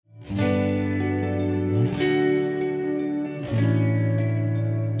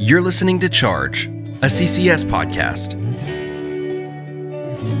You're listening to Charge, a CCS podcast.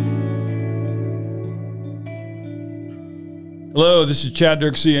 Hello, this is Chad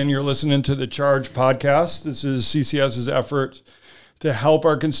Dirksey, and you're listening to the Charge podcast. This is CCS's effort to help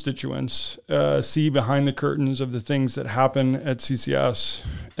our constituents see behind the curtains of the things that happen at CCS.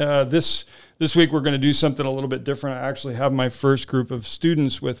 This week, we're going to do something a little bit different. I actually have my first group of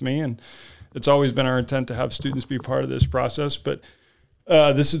students with me, and it's always been our intent to have students be part of this process. But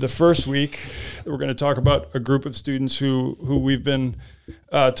this is the first week that we're going to talk about a group of students who we've been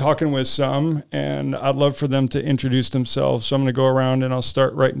talking with some, and I'd love for them to introduce themselves. So I'm going to go around, and I'll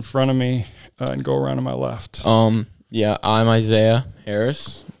start right in front of me and go around to my left. Yeah, I'm Isaiah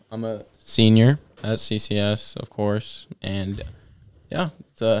Harris. I'm a senior at CCS, of course, and yeah,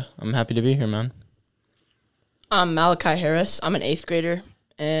 I'm happy to be here, man. I'm Malachi Harris. I'm an 8th grader,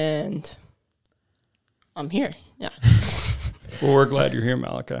 and I'm here. Yeah. Well, we're glad you're here,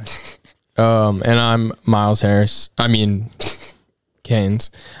 Malachi. And I'm Miles Harris.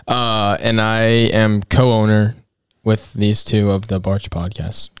 Keynes. And I am co-owner with these two of the Barch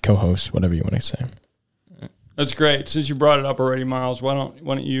podcast, co-host, whatever you want to say. That's great. Since you brought it up already, Miles, why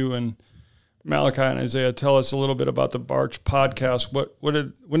don't you and Malachi and Isaiah tell us a little bit about the Barch podcast?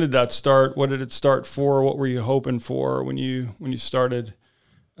 When did that start? What did it start for? What were you hoping for when you started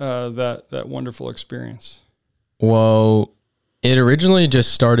that wonderful experience? Well, it originally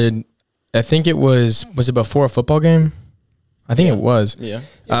just started, I think it was it before a football game? I think it was. Yeah.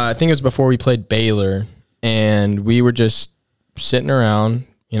 I think it was before we played Baylor, and we were just sitting around,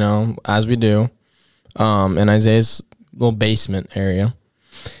 as we do, in Isaiah's little basement area.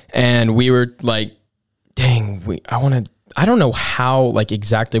 And we were like, dang, I don't know how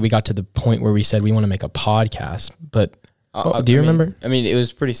exactly we got to the point where we said we want to make a podcast, but do you remember? It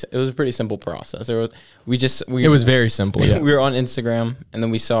was a pretty simple process. It was very simple. Yeah. We were on Instagram, and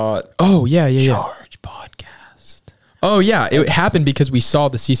then we saw Charge podcast. Oh yeah, it happened because we saw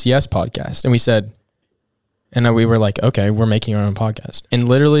the CCS podcast, and we said, and then we were like, okay, we're making our own podcast, and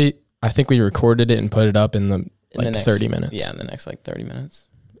literally, I think we recorded it and put it up in the next 30 minutes. Yeah, in the next 30 minutes,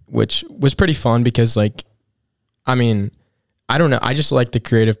 which was pretty fun because I don't know. I just like the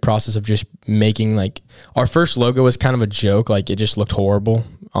creative process of just making our first logo was kind of a joke. It just looked horrible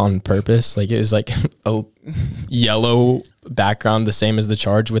on purpose. It was a yellow background, the same as the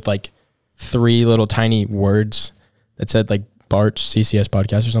Charge, with 3 little tiny words that said Barch CCS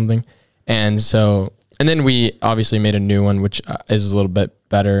podcast or something. And then we obviously made a new one, which is a little bit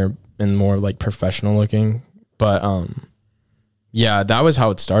better and more professional looking. But yeah, that was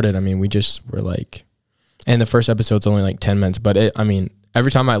how it started. We just were and the first episode's only 10 minutes, but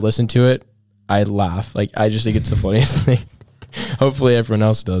every time I listen to it, I laugh. I just think it's the funniest thing. Hopefully everyone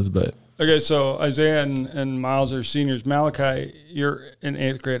else does, but. Okay, so Isaiah and Miles are seniors. Malachi, you're in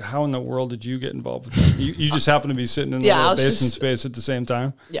 8th grade. How in the world did you get involved with them? You just happened to be sitting in the little basement space at the same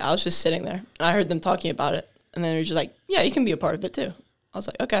time? Yeah, I was just sitting there, and I heard them talking about it, and then they were just like, yeah, you can be a part of it too. I was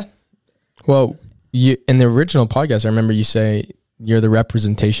like, okay. Well, in the original podcast, I remember you say you're the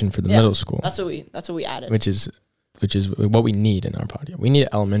representation for the middle school. That's what we added. Which is what we need in our podcast. We need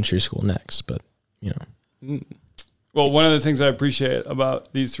elementary school next, but Well, one of the things I appreciate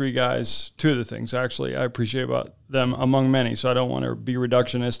about these 3 guys, 2 of the things actually I appreciate about them among many, so I don't want to be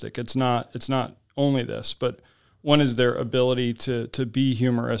reductionistic. It's not only this, but one is their ability to be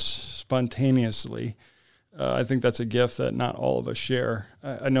humorous spontaneously. I think that's a gift that not all of us share.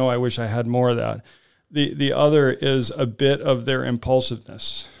 I know I wish I had more of that. The other is a bit of their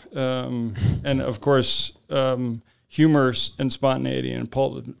impulsiveness. And of course, humor and spontaneity and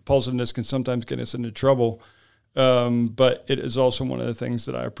impulsiveness can sometimes get us into trouble. But it is also one of the things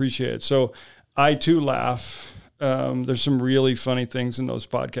that I appreciate. So I too laugh. There's some really funny things in those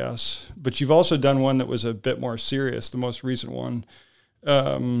podcasts, but you've also done one that was a bit more serious, the most recent one.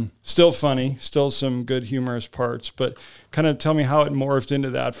 Still funny, still some good humorous parts, but kind of tell me how it morphed into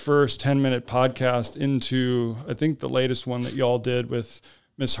that first 10-minute podcast into, I think, the latest one that y'all did with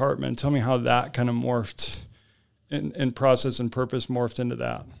Miss Hartman. Tell me how that kind of morphed in process and purpose morphed into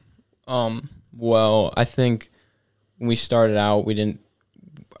that. Well, I think when we started out, we didn't,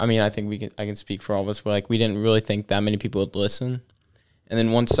 I think I can speak for all of us, but we didn't really think that many people would listen. And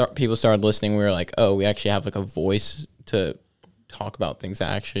then once people started listening, we were like, oh, we actually have a voice to talk about things that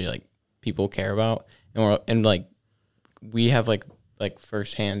actually people care about, and we have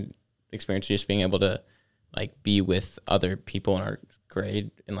firsthand experience just being able to be with other people in our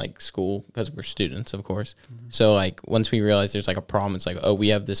grade in school because we're students, of course. Mm-hmm. So once we realize there's a problem, it's oh, we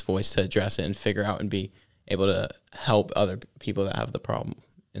have this voice to address it and figure out and be able to help other people that have the problem.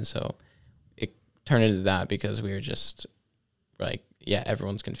 And so it turned into that because we were just yeah,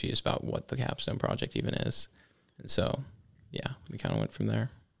 everyone's confused about what the capstone project even is. And so, yeah, we kind of went from there.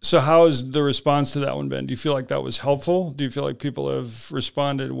 So how has the response to that one been? Do you feel like that was helpful? Do you feel like people have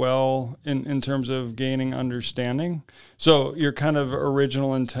responded well in terms of gaining understanding? So your kind of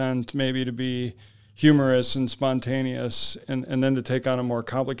original intent maybe to be humorous and spontaneous and then to take on a more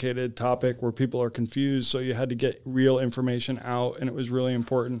complicated topic where people are confused, so you had to get real information out and it was really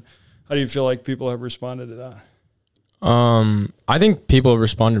important. How do you feel like people have responded to that? I think people have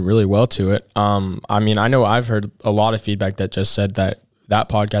responded really well to it. I mean, I know I've heard a lot of feedback that just said that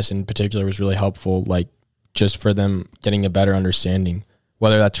podcast in particular was really helpful, like just for them getting a better understanding,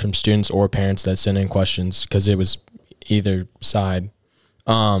 whether that's from students or parents that send in questions, because it was either side.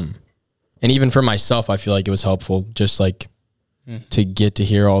 And even for myself, I feel like it was helpful just like to get to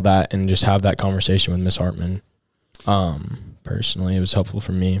hear all that and just have that conversation with Miss Hartman. Personally, it was helpful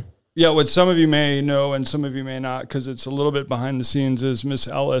for me. Yeah, what some of you may know and some of you may not, because it's a little bit behind the scenes, is Miss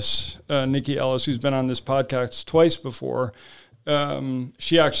Ellis, Nikki Ellis, who's been on this podcast twice before.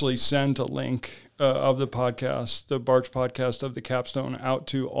 She actually sent a link of the podcast, the Barch podcast of the capstone, out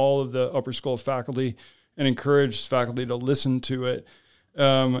to all of the upper school faculty and encouraged faculty to listen to it,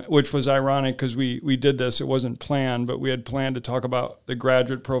 which was ironic because we did this. It wasn't planned, but we had planned to talk about the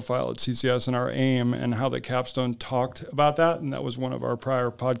graduate profile at CCS and our aim and how the capstone talked about that, and that was one of our prior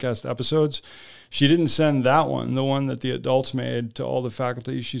podcast episodes. She didn't send that one, the one that the adults made, to all the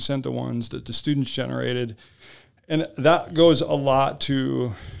faculty. She sent the ones that the students generated. And that goes a lot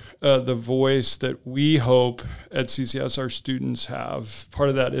to the voice that we hope at CCS our students have. Part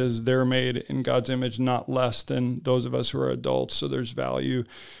of that is they're made in God's image, not less than those of us who are adults. So there's value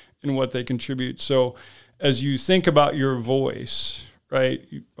in what they contribute. So as you think about your voice, right,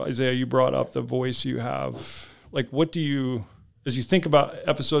 Isaiah, you brought up the voice you have. Like, what do you, as you think about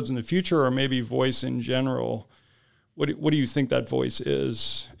episodes in the future or maybe voice in general, what do you think that voice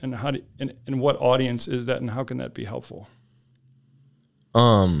is, and how do, and what audience is that, and how can that be helpful?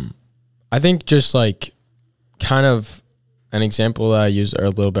 I think just like kind of an example that I used a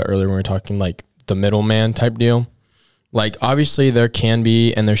little bit earlier when we were talking like the middleman type deal. Like obviously there can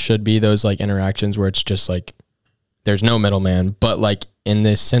be and there should be those like interactions where it's just like there's no middleman, but like in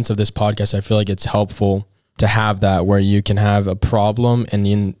this sense of this podcast, I feel like it's helpful to have that where you can have a problem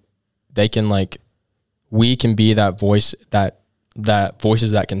and they can like, we can be that voice that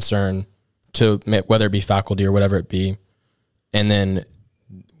voices that concern to whether it be faculty or whatever it be. And then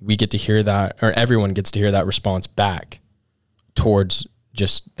we get to hear that, or everyone gets to hear that response back towards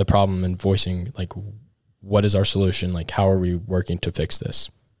just the problem and voicing like, what is our solution? Like, how are we working to fix this?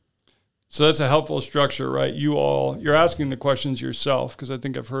 So that's a helpful structure, right? You're asking the questions yourself, because I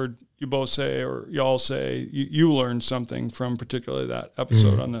think I've heard you both say, or y'all say, you learned something from particularly that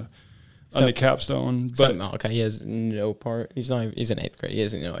episode on the capstone. But Malachi, he has no part. He's in 8th grade. He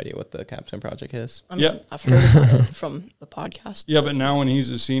has no idea what the capstone project is. I mean, I've heard about it from the podcast. Yeah, but now when he's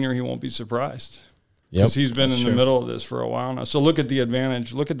a senior, he won't be surprised. Yep, because he's been in the middle of this for a while now. So look at the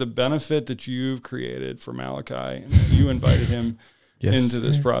advantage. Look at the benefit that you've created for Malachi. And you invited him into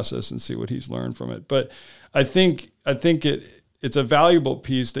this process and see what he's learned from it. But I think it's a valuable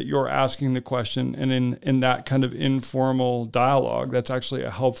piece that you're asking the question, and in that kind of informal dialogue, that's actually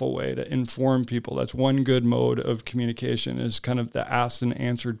a helpful way to inform people. That's one good mode of communication, is kind of the asked and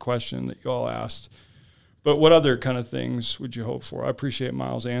answered question that you all asked. But what other kind of things would you hope for? I appreciate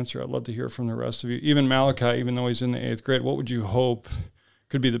Miles' answer. I'd love to hear from the rest of you. Even Malachi, even though he's in the 8th grade, what would you hope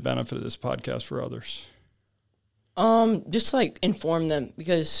could be the benefit of this podcast for others? Just like inform them,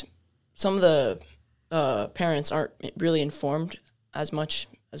 because some of the parents aren't really informed as much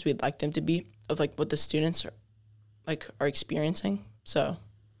as we'd like them to be of like what the students are experiencing. So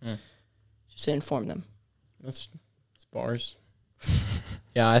just to inform them. That's bars.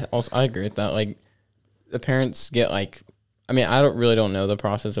 Yeah, I agree with that. Like the parents get like, I mean, I don't know the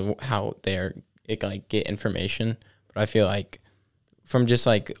process of how get information, but I feel like from just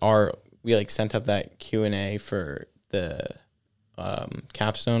like we like sent up that Q&A for the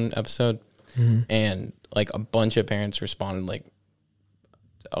capstone episode. Mm-hmm. And like a bunch of parents responded, like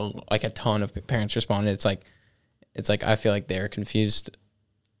a ton of parents responded. It's like I feel like they're confused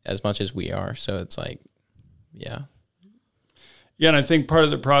as much as we are. So it's like, yeah. Yeah, and I think part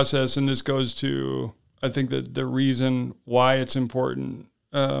of the process, and this goes to, I think that the reason why it's important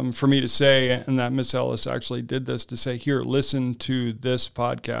for me to say, and that Miss Ellis actually did this, to say, here, listen to this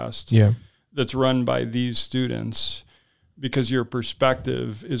podcast that's run by these students, because your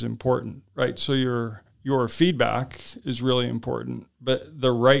perspective is important, right? So your feedback is really important, but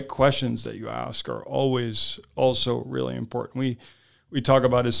the right questions that you ask are always also really important. We talk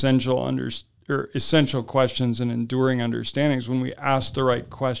about essential essential questions and enduring understandings. When we ask the right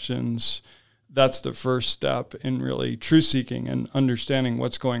questions, that's the first step in really truth seeking and understanding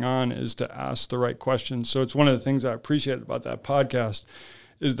what's going on, is to ask the right questions. So it's one of the things I appreciate about that podcast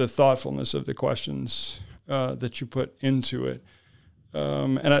is the thoughtfulness of the questions that you put into it.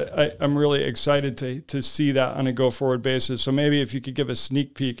 And I'm really excited to see that on a go-forward basis. So maybe if you could give a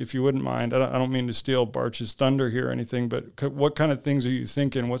sneak peek, if you wouldn't mind. I don't mean to steal Barch's thunder here or anything, but what kind of things are you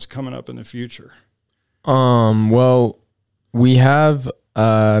thinking? What's coming up in the future? Well, we have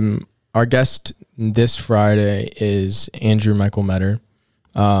our guest this Friday is Andrew Michael Metter.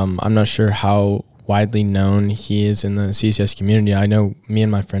 I'm not sure how widely known he is in the CCS community. I know me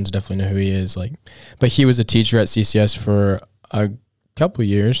and my friends definitely know who he is. But he was a teacher at CCS for a couple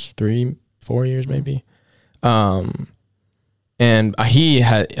years, 3-4 years maybe. And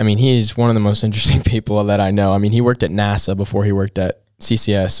he's one of the most interesting people that I know. I mean, he worked at NASA before he worked at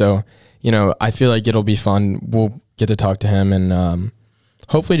CCS. So, I feel like it'll be fun. We'll get to talk to him and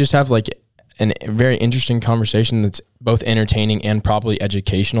hopefully just have a very interesting conversation that's both entertaining and probably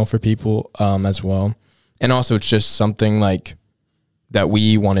educational for people as well. And also it's just something that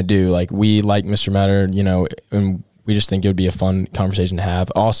we want to do. We like Mr. Metter, and we just think it would be a fun conversation to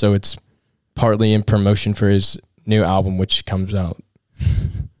have. Also, it's partly in promotion for his new album, which comes out,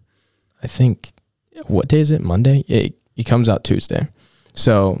 I think, what day is it? Monday? It comes out Tuesday.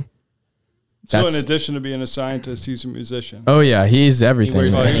 So in addition to being a scientist, he's a musician. Oh, yeah. He's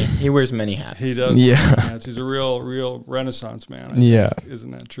everything. He wears many hats. He does. Yeah. He's a real Renaissance man. Yeah.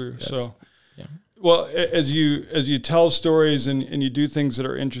 Isn't that true? Yeah. Well, as you tell stories and you do things that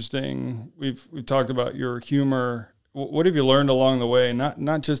are interesting, we've talked about your humor. What have you learned along the way?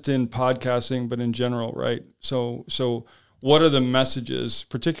 Not just in podcasting, but in general, right? So what are the messages,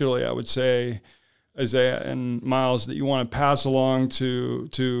 particularly I would say, Isaiah and Miles, that you want to pass along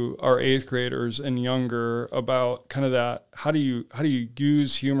to our 8th graders and younger about kind of that? How do you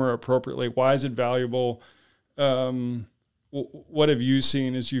use humor appropriately? Why is it valuable? What have you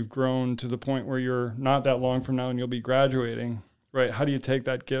seen as you've grown to the point where you're not that long from now and you'll be graduating, right? How do you take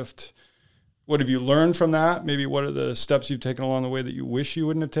that gift? What have you learned from that? Maybe what are the steps you've taken along the way that you wish you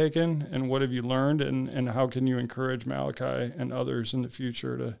wouldn't have taken? And what have you learned? And how can you encourage Malachi and others in the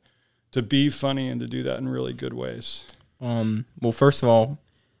future to be funny and to do that in really good ways? Well, first of all,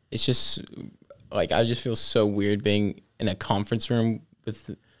 it's just I just feel so weird being in a conference room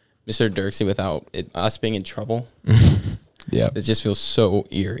with Mr. Dirksey without us being in trouble. Yeah. It just feels so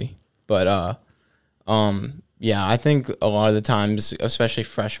eerie. But I think a lot of the times, especially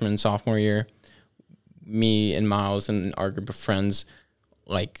freshman, sophomore year, me and Miles and our group of friends,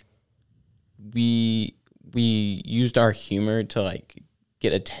 we used our humor to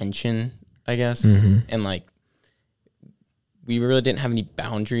get attention, I guess. Mm-hmm. And we really didn't have any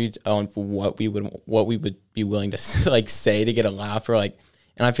boundaries on what we would be willing to say to get a laugh or and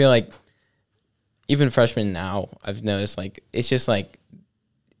I feel even freshmen now, I've noticed it's just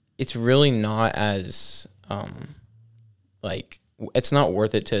it's really not as it's not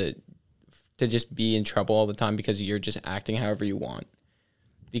worth it to just be in trouble all the time because you're just acting however you want.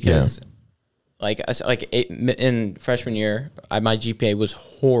 Because in freshman year, my GPA was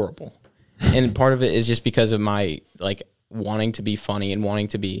horrible, and part of it is just because of my wanting to be funny and wanting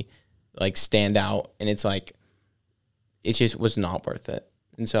to be stand out, and it's it just was not worth it.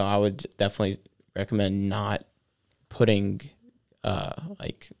 And so I would definitely recommend not putting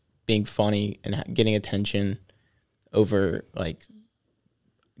being funny and getting attention over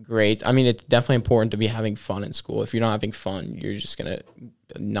great. I mean, it's definitely important to be having fun in school. If you're not having fun, you're just gonna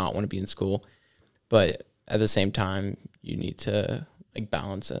not want to be in school. But at the same time, you need to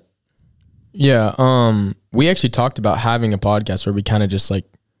balance it. Yeah. We actually talked about having a podcast where we kind of just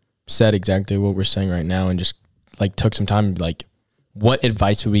said exactly what we're saying right now and just took some time what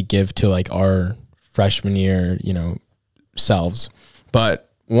advice would we give to our freshman year, selves. But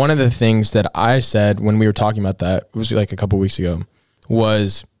one of the things that I said when we were talking about that, it was a couple weeks ago,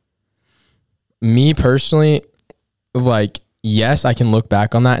 was me personally, yes, I can look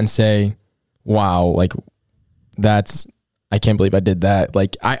back on that and say, wow, I can't believe I did that.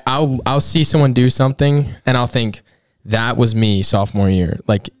 I'll see someone do something and I'll think that was me sophomore year.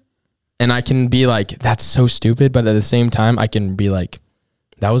 And I can be that's so stupid. But at the same time, I can be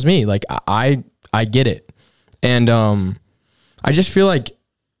that was me. I get it. And, I just feel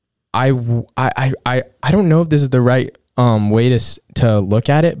I don't know if this is the right, way to look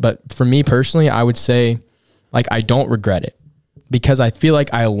at it. But for me personally, I would say I don't regret it because I feel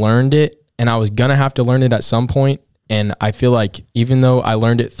I learned it and I was going to have to learn it at some point. And I feel even though I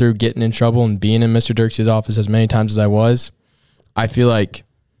learned it through getting in trouble and being in Mr. Dirksey's office as many times as I was, I feel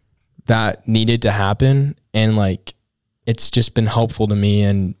that needed to happen, and like it's just been helpful to me,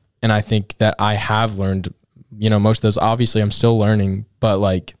 and I think that I have learned, you know, most of those. Obviously I'm still learning, but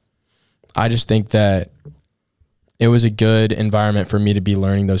like I just think that it was a good environment for me to be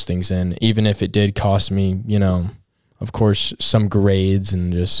learning those things in, even if it did cost me, you know, of course, some grades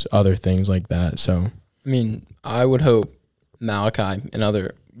and just other things like that. So I mean, I would hope Malachi and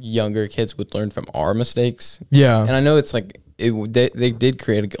other younger kids would learn from our mistakes. yeah. And I know it's like they did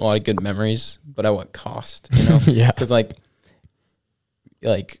create a lot of good memories, but at what cost? You know? Yeah. Because like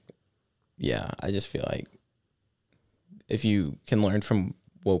yeah, I just feel like if you can learn from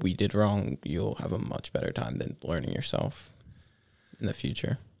what we did wrong, you'll have a much better time than learning yourself in the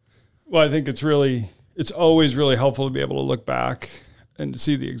future. Well, I think it's always really helpful to be able to look back and to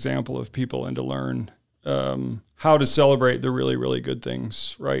see the example of people and to learn how to celebrate the really, really good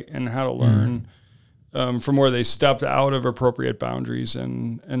things, right? And how to learn from where they stepped out of appropriate boundaries,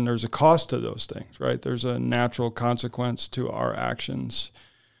 and there's a cost to those things, right? There's a natural consequence to our actions.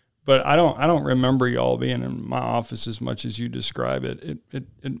 But I don't remember y'all being in my office as much as you describe it. It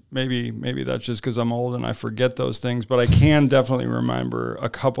maybe that's just because I'm old and I forget those things. But I can definitely remember a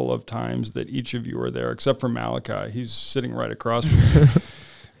couple of times that each of you were there, except for Malachi. He's sitting right across from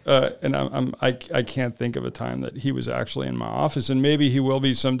me. And I can't think of a time that he was actually in my office, and maybe he will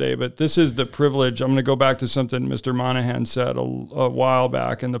be someday. But this is the privilege. I'm going to go back to something Mr. Monahan said a while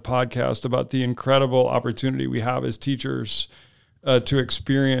back in the podcast about the incredible opportunity we have as teachers to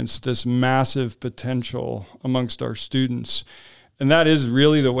experience this massive potential amongst our students. And that is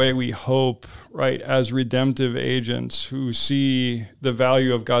really the way we hope, right, as redemptive agents who see the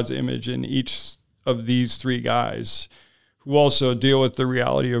value of God's image in each of these three guys, who also deal with the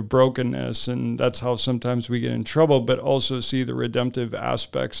reality of brokenness, and that's how sometimes we get in trouble, but also see the redemptive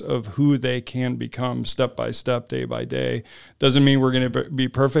aspects of who they can become step by step, day by day. Doesn't mean we're going to be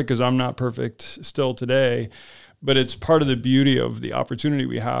perfect, because I'm not perfect still today, but it's part of the beauty of the opportunity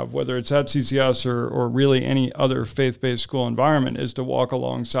we have, whether it's at CCS or really any other faith-based school environment, is to walk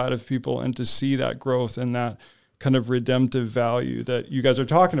alongside of people and to see that growth and that kind of redemptive value that you guys are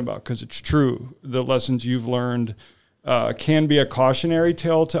talking about, because it's true. The lessons you've learned can be a cautionary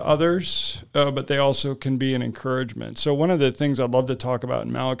tale to others, but they also can be an encouragement. So one of the things I'd love to talk about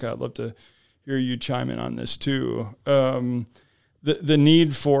in Malachi, I'd love to hear you chime in on this too. The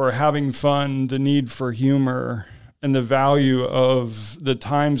need for having fun, the need for humor, and the value of the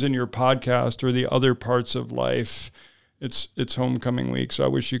times in your podcast or the other parts of life. It's homecoming week, so I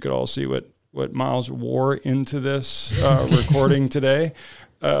wish you could all see what Miles wore into this recording today.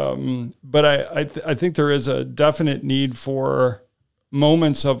 But I think there is a definite need for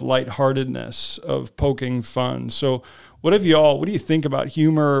moments of lightheartedness, of poking fun. So what do you think about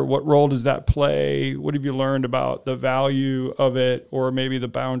humor? What role does that play? What have you learned about the value of it, or maybe the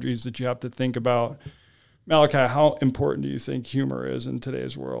boundaries that you have to think about? Malachi, how important do you think humor is in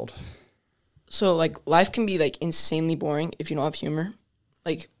today's world? So, like, life can be, like, insanely boring if you don't have humor.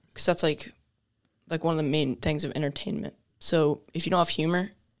 Like, because that's, like one of the main things of entertainment. So, if you don't have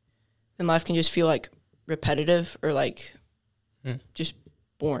humor, then life can just feel, like, repetitive or, like, just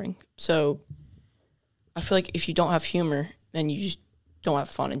boring. So, I feel like if you don't have humor, then you just don't have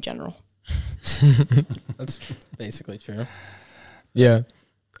fun in general. That's basically true. Yeah.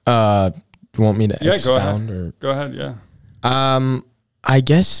 You want me to expound? Go ahead, yeah. I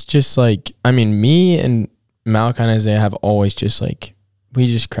guess just like, I mean, me and Malachi and Isaiah have always just like, we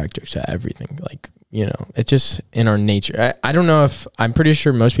just crack jokes at everything. Like, you know, it's just in our nature. I don't know if, I'm pretty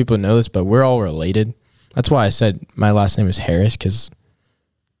sure most people know this, but we're all related. That's why I said my last name is Harris, because,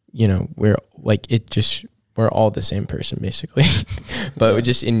 you know, we're all the same person basically. But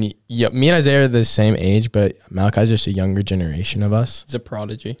me and Isaiah are the same age, but Malachi's just a younger generation of us. He's a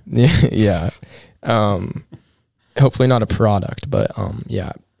prodigy. Yeah. Hopefully not a product, but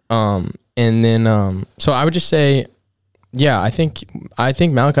yeah. And then so I would just say, yeah, I think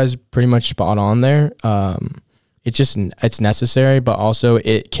Malachi's pretty much spot on there. It's necessary, but also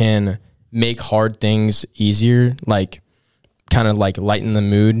it can make hard things easier, like kind of like lighten the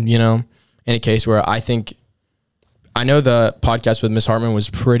mood, you know, in a case where I know the podcast with Miss Hartman was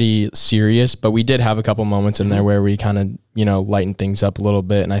pretty serious, but we did have a couple moments in there where we kind of, you know, lightened things up a little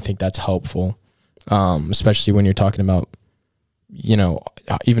bit. And I think that's helpful, especially when you're talking about, you know,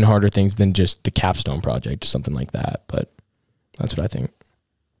 even harder things than just the capstone project or something like that. But that's what I think.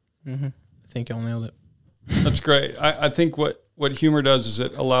 Mm-hmm. I think y'all nailed it. That's great. I think what humor does is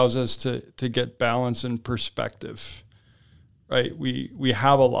it allows us to get balance and perspective. Right, we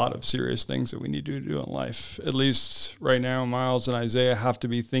have a lot of serious things that we need to do in life. At least right now, Miles and Isaiah have to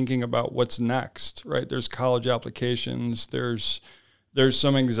be thinking about what's next. Right, there's college applications, there's there's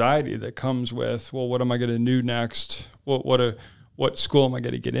some anxiety that comes with, well, what am I going to do next? What school am I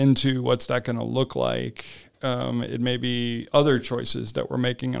going to get into? What's that going to look like? It may be other choices that we're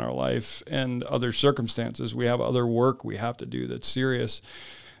making in our life and other circumstances. We have other work we have to do that's serious.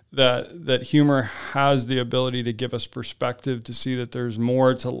 That humor has the ability to give us perspective, to see that there's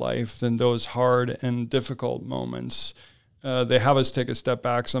more to life than those hard and difficult moments. They have us take a step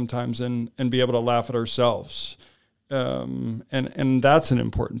back sometimes and be able to laugh at ourselves. And that's an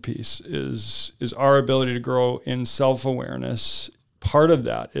important piece, is our ability to grow in self-awareness. Part of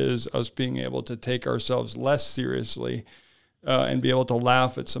that is us being able to take ourselves less seriously and be able to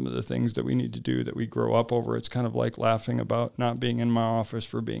laugh at some of the things that we need to do that we grow up over. It's kind of like laughing about not being in my office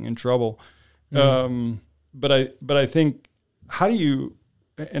for being in trouble. Mm-hmm. But I think, how do you,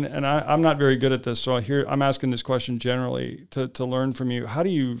 and I'm not very good at this, so I'm asking this question generally to learn from you. How do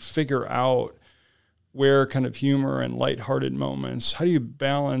you figure out where kind of humor and lighthearted moments, how do you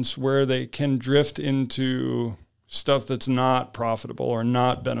balance where they can drift into stuff that's not profitable or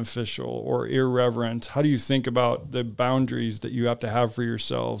not beneficial or irreverent? How do you think about the boundaries that you have to have for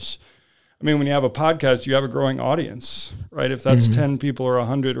yourselves? I mean, when you have a podcast, you have a growing audience, right? If that's 10 people or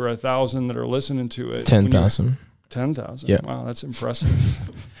 100 or 1,000 that are listening to it. 10,000. 10,000. Yeah. Wow, that's impressive.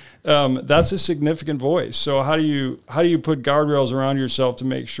 That's a significant voice. So how do you put guardrails around yourself to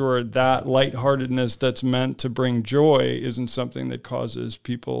make sure that lightheartedness that's meant to bring joy isn't something that causes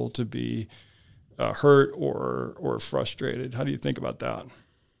people to be hurt or frustrated? How do you think about that?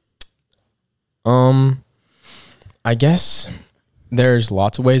 I guess there's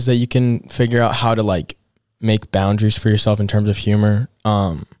lots of ways that you can figure out how to like make boundaries for yourself in terms of humor.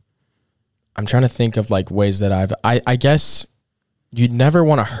 I'm trying to think of like ways that I guess you'd never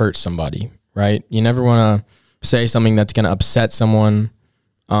want to hurt somebody, right? You never want to say something that's going to upset someone.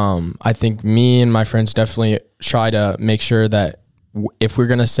 I think me and my friends definitely try to make sure that if we're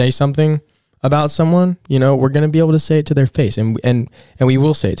going to say something about someone, you know, we're going to be able to say it to their face, and we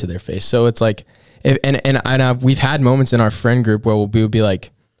will say it to their face. So it's like, we've had moments in our friend group where we'll be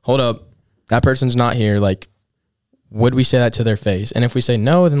like, hold up, that person's not here. Like, would we say that to their face? And if we say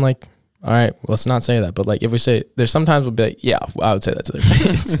no, then like, all right, well, let's not say that. But like, if we say, there's sometimes we'll be like, yeah, I would say that to their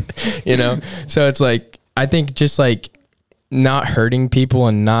face, you know? So it's like, I think just like not hurting people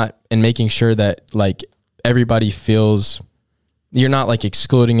and making sure that like everybody feels you're not like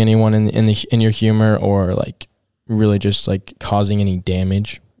excluding anyone in your humor or like really just like causing any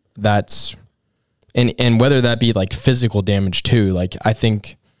damage. That's, and whether that be like physical damage too. Like, I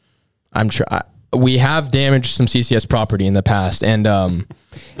think we have damaged some CCS property in the past, and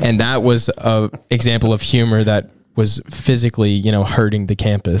that was a example of humor that was physically, you know, hurting the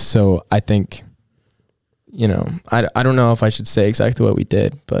campus. So I think, you know, I don't know if I should say exactly what we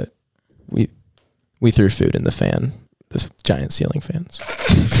did, but we threw food in the fan, the giant ceiling fans.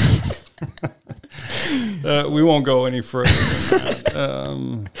 We won't go any further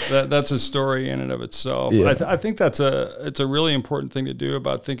than that. That's a story in and of itself. Yeah. I think it's a really important thing to do,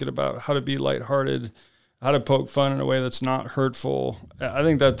 about thinking about how to be lighthearted, how to poke fun in a way that's not hurtful. I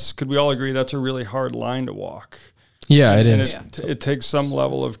think could we all agree that's a really hard line to walk? Yeah, it is. It takes some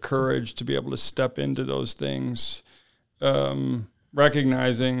level of courage to be able to step into those things,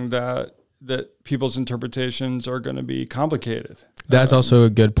 recognizing that people's interpretations are going to be complicated. That's also a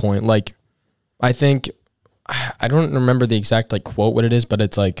good point. Like, I think, I don't remember the exact like quote what it is, but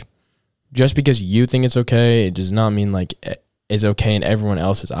it's like, just because you think it's okay, it does not mean like it's okay in everyone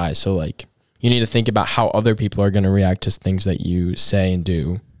else's eyes. So like, you need to think about how other people are going to react to things that you say and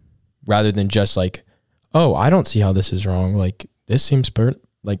do, rather than just like, oh, I don't see how this is wrong. Like, this seems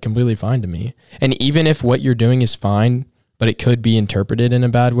like completely fine to me. And even if what you're doing is fine, but it could be interpreted in a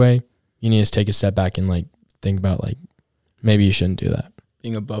bad way, you need to take a step back and like think about like, maybe you shouldn't do that.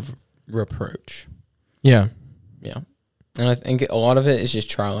 Being above reproach. Yeah. Yeah. And I think a lot of it is just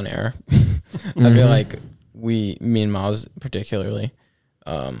trial and error. I feel like me and Miles particularly,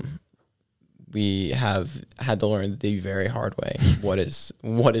 we have had to learn the very hard way what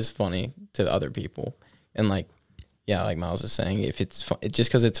is funny to other people. And like, yeah, like Miles is saying, if it's just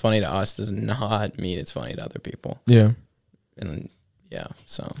because it's funny to us does not mean it's funny to other people. Yeah. And yeah,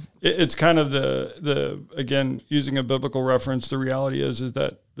 so it's kind of the again, using a biblical reference, the reality is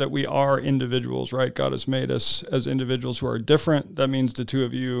that we are individuals, right? God has made us as individuals who are different. That means the two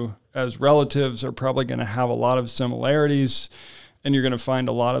of you as relatives are probably going to have a lot of similarities, and you're going to find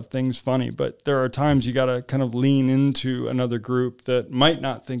a lot of things funny. But there are times you got to kind of lean into another group that might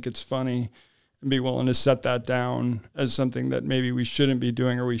not think it's funny, and be willing to set that down as something that maybe we shouldn't be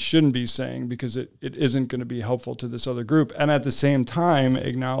doing or we shouldn't be saying, because it isn't going to be helpful to this other group. And at the same time,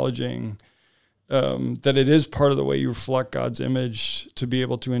 acknowledging that it is part of the way you reflect God's image to be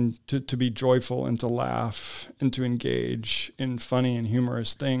able to be joyful and to laugh and to engage in funny and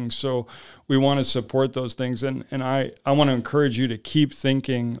humorous things. So we want to support those things. And I want to encourage you to keep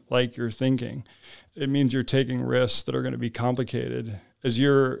thinking like you're thinking. It means you're taking risks that are going to be complicated. As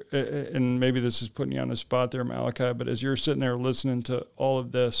you're, and maybe this is putting you on the spot there, Malachi, but as you're sitting there listening to all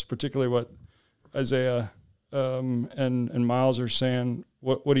of this, particularly what Isaiah and Miles are saying,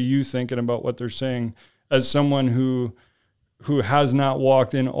 what are you thinking about what they're saying as someone who has not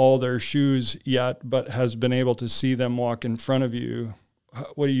walked in all their shoes yet, but has been able to see them walk in front of you?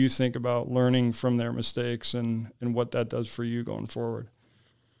 What do you think about learning from their mistakes and what that does for you going forward?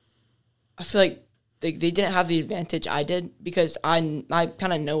 I feel like they didn't have the advantage I did because I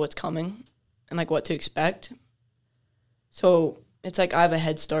kind of know what's coming and like what to expect. So it's like I have a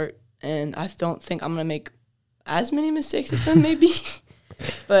head start, and I don't think I'm going to make as many mistakes as them maybe.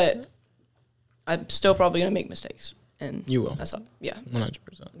 But I'm still probably going to make mistakes. And you will. That's all. Yeah. 100%.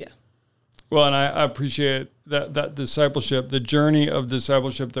 Yeah. Well, and I appreciate that discipleship, the journey of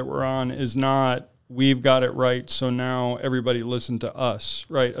discipleship that we're on is not we've got it right, so now everybody listen to us,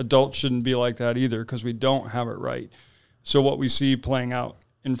 right? Adults shouldn't be like that either because we don't have it right. So what we see playing out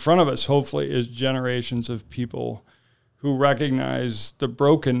in front of us, hopefully, is generations of people who recognize the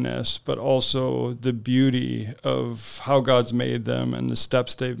brokenness, but also the beauty of how God's made them and the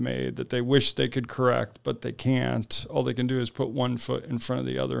steps they've made that they wish they could correct, but they can't. All they can do is put one foot in front of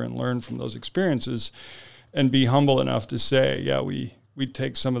the other and learn from those experiences and be humble enough to say, yeah, we'd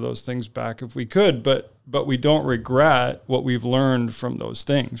take some of those things back if we could, but we don't regret what we've learned from those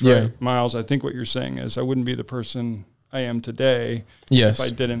things, right? Yeah. Miles, I think what you're saying is I wouldn't be the person I am today Yes. if I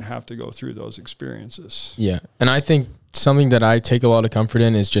didn't have to go through those experiences. Yeah. And I think something that I take a lot of comfort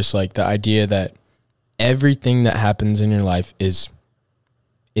in is just like the idea that everything that happens in your life is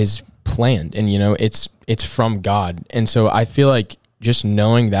planned, and it's from God. And so I feel like just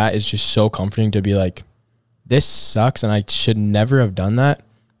knowing that is just so comforting to be like, this sucks and I should never have done that,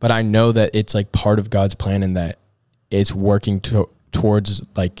 but I know that it's like part of God's plan and that it's working towards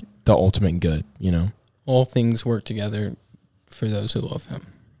like the ultimate good, All things work together for those who love him.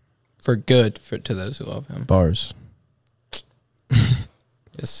 For good to those who love him. Bars.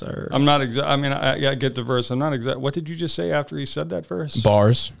 Yes, sir. I'm not exact. I mean, I get the verse. I'm not exact. What did you just say after he said that verse?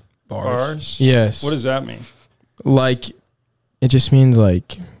 Bars. Bars? Yes. What does that mean? Like, it just means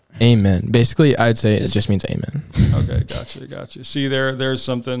like amen. Basically, I'd say it just means amen. Okay, gotcha. See, there's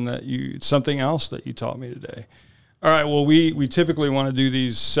something else that you taught me today. All right, well, we typically want to do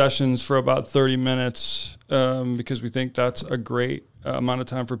these sessions for about 30 minutes because we think that's a great amount of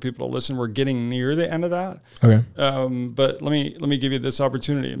time for people to listen. We're getting near the end of that. Okay. But let me give you this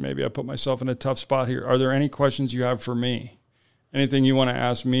opportunity, and maybe I put myself in a tough spot here. Are there any questions you have for me? Anything you want to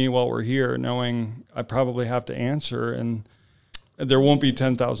ask me while we're here, knowing I probably have to answer, and there won't be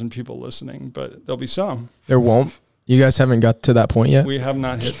 10,000 people listening, but there'll be some. There won't. You guys haven't got to that point yet? We have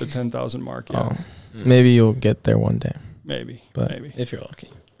not hit the 10,000 mark yet. Oh. Maybe you'll get there one day. Maybe. If you're lucky.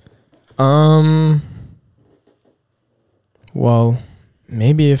 Well,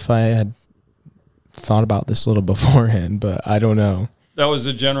 maybe if I had thought about this a little beforehand, but I don't know. That was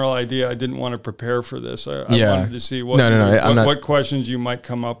the general idea. I didn't want to prepare for this. I wanted to see what questions you might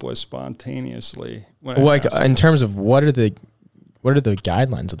come up with spontaneously. Like in terms of what are the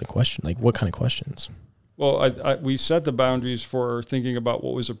guidelines of the question? Like what kind of questions? Well, we set the boundaries for thinking about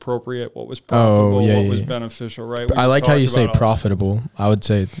what was appropriate, what was profitable, what was beneficial, right? I like how you say profitable. I would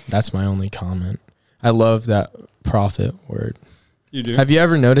say that's my only comment. I love that profit word. You do? Have you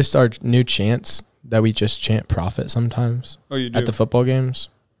ever noticed our new chants that we just chant profit sometimes? Oh, you do? At the football games?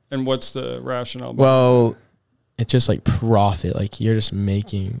 And what's the rationale? Well, it's just like profit. Like you're just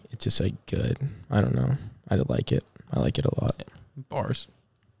making it just like good. I don't know. I like it. I like it a lot. Bars.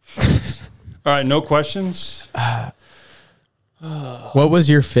 All right, no questions? What was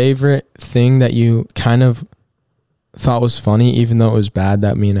your favorite thing that you kind of thought was funny, even though it was bad,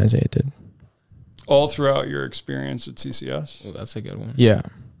 that me and Isaiah did? All throughout your experience at CCS? Oh, that's a good one. Yeah.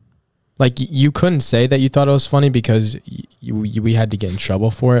 Like, you couldn't say that you thought it was funny because we had to get in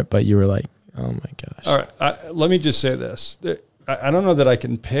trouble for it, but you were like, oh, my gosh. All right, let me just say this. I don't know that I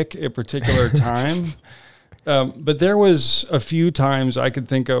can pick a particular time, but there was a few times I could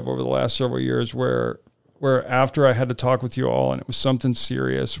think of over the last several years where after I had to talk with you all and it was something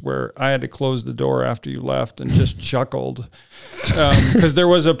serious, where I had to close the door after you left and just chuckled because there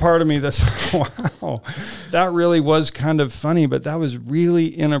was a part of me that's, wow, that really was kind of funny, but that was really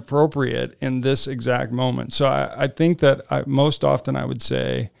inappropriate in this exact moment. So I think that most often I would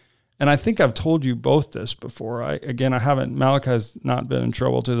say, and I think I've told you both this before. Malachi's not been in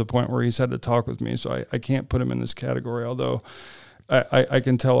trouble to the point where he's had to talk with me, so I can't put him in this category, although I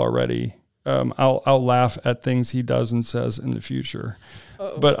can tell already. I'll laugh at things he does and says in the future.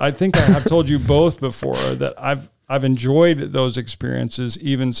 Uh-oh. But I think I have told you both before that I've enjoyed those experiences,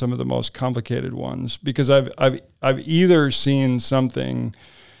 even some of the most complicated ones, because I've either seen something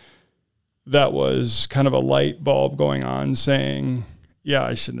that was kind of a light bulb going on saying, yeah,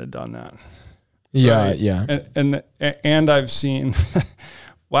 I shouldn't have done that. Yeah, right? yeah. And I've seen,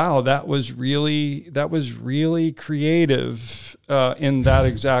 wow, that was really creative in that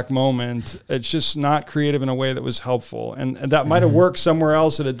exact moment. It's just not creative in a way that was helpful. And that might have worked somewhere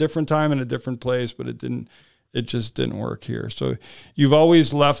else at a different time in a different place, but it just didn't work here. So you've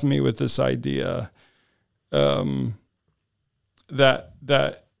always left me with this idea that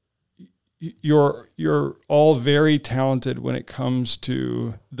you're all very talented when it comes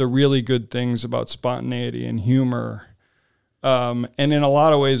to the really good things about spontaneity and humor, and in a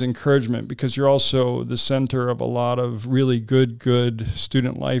lot of ways encouragement, because you're also the center of a lot of really good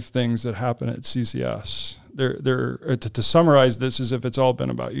student life things that happen at CCS. To summarize this as if it's all been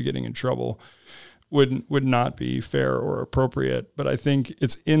about you getting in trouble would not be fair or appropriate, but I think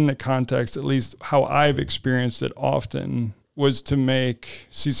it's in the context, at least how I've experienced it often, was to make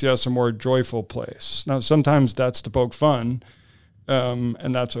CCS a more joyful place. Now, sometimes that's to poke fun,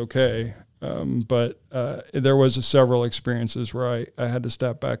 and that's okay. But there was several experiences where I had to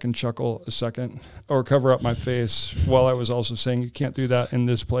step back and chuckle a second or cover up my face while I was also saying, you can't do that in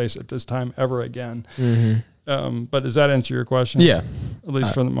this place at this time ever again. Mm-hmm. But does that answer your question? Yeah. At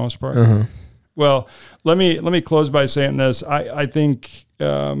least for the most part. Uh-huh. Well, let me close by saying this. I think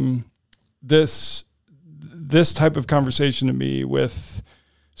this type of conversation to me with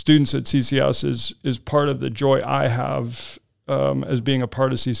students at CCS is part of the joy I have as being a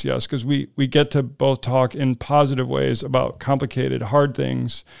part of CCS, because we get to both talk in positive ways about complicated, hard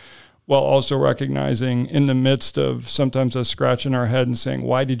things, while also recognizing in the midst of sometimes us scratching our head and saying,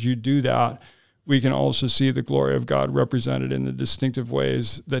 why did you do that? We can also see the glory of God represented in the distinctive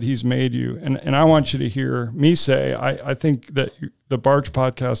ways that he's made you. And I want you to hear me say, I think that the Barch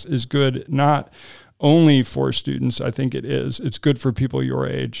podcast is good, not only for students. I think it's good for people your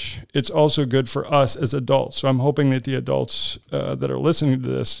age. It's also good for us as adults. So I'm hoping that the adults that are listening to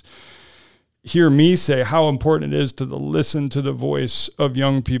this hear me say how important it is to listen to the voice of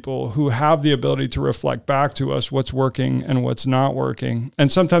young people who have the ability to reflect back to us what's working and what's not working.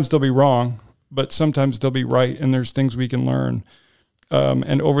 And sometimes they'll be wrong, but sometimes they'll be right, and there's things we can learn.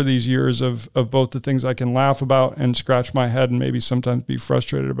 And over these years of both the things I can laugh about and scratch my head and maybe sometimes be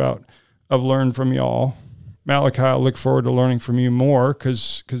frustrated about, I've learned from y'all. Malachi, I look forward to learning from you more,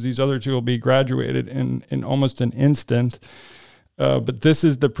 because these other two will be graduated in almost an instant. But this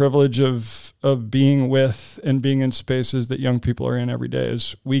is the privilege of being with and being in spaces that young people are in every day,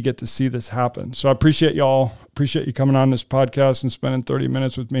 is we get to see this happen. So I appreciate y'all. Appreciate you coming on this podcast and spending 30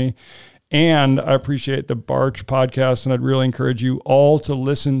 minutes with me. And I appreciate the Barch podcast, and I'd really encourage you all to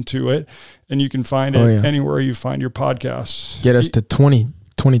listen to it. And you can find it anywhere you find your podcasts. Get us to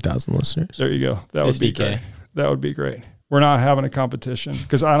 20,000 listeners. There you go. That would be great. That would be great. We're not having a competition,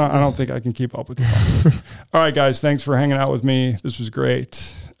 because I don't think I can keep up with you. All right, guys. Thanks for hanging out with me. This was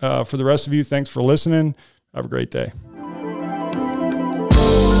great. For the rest of you, thanks for listening. Have a great day.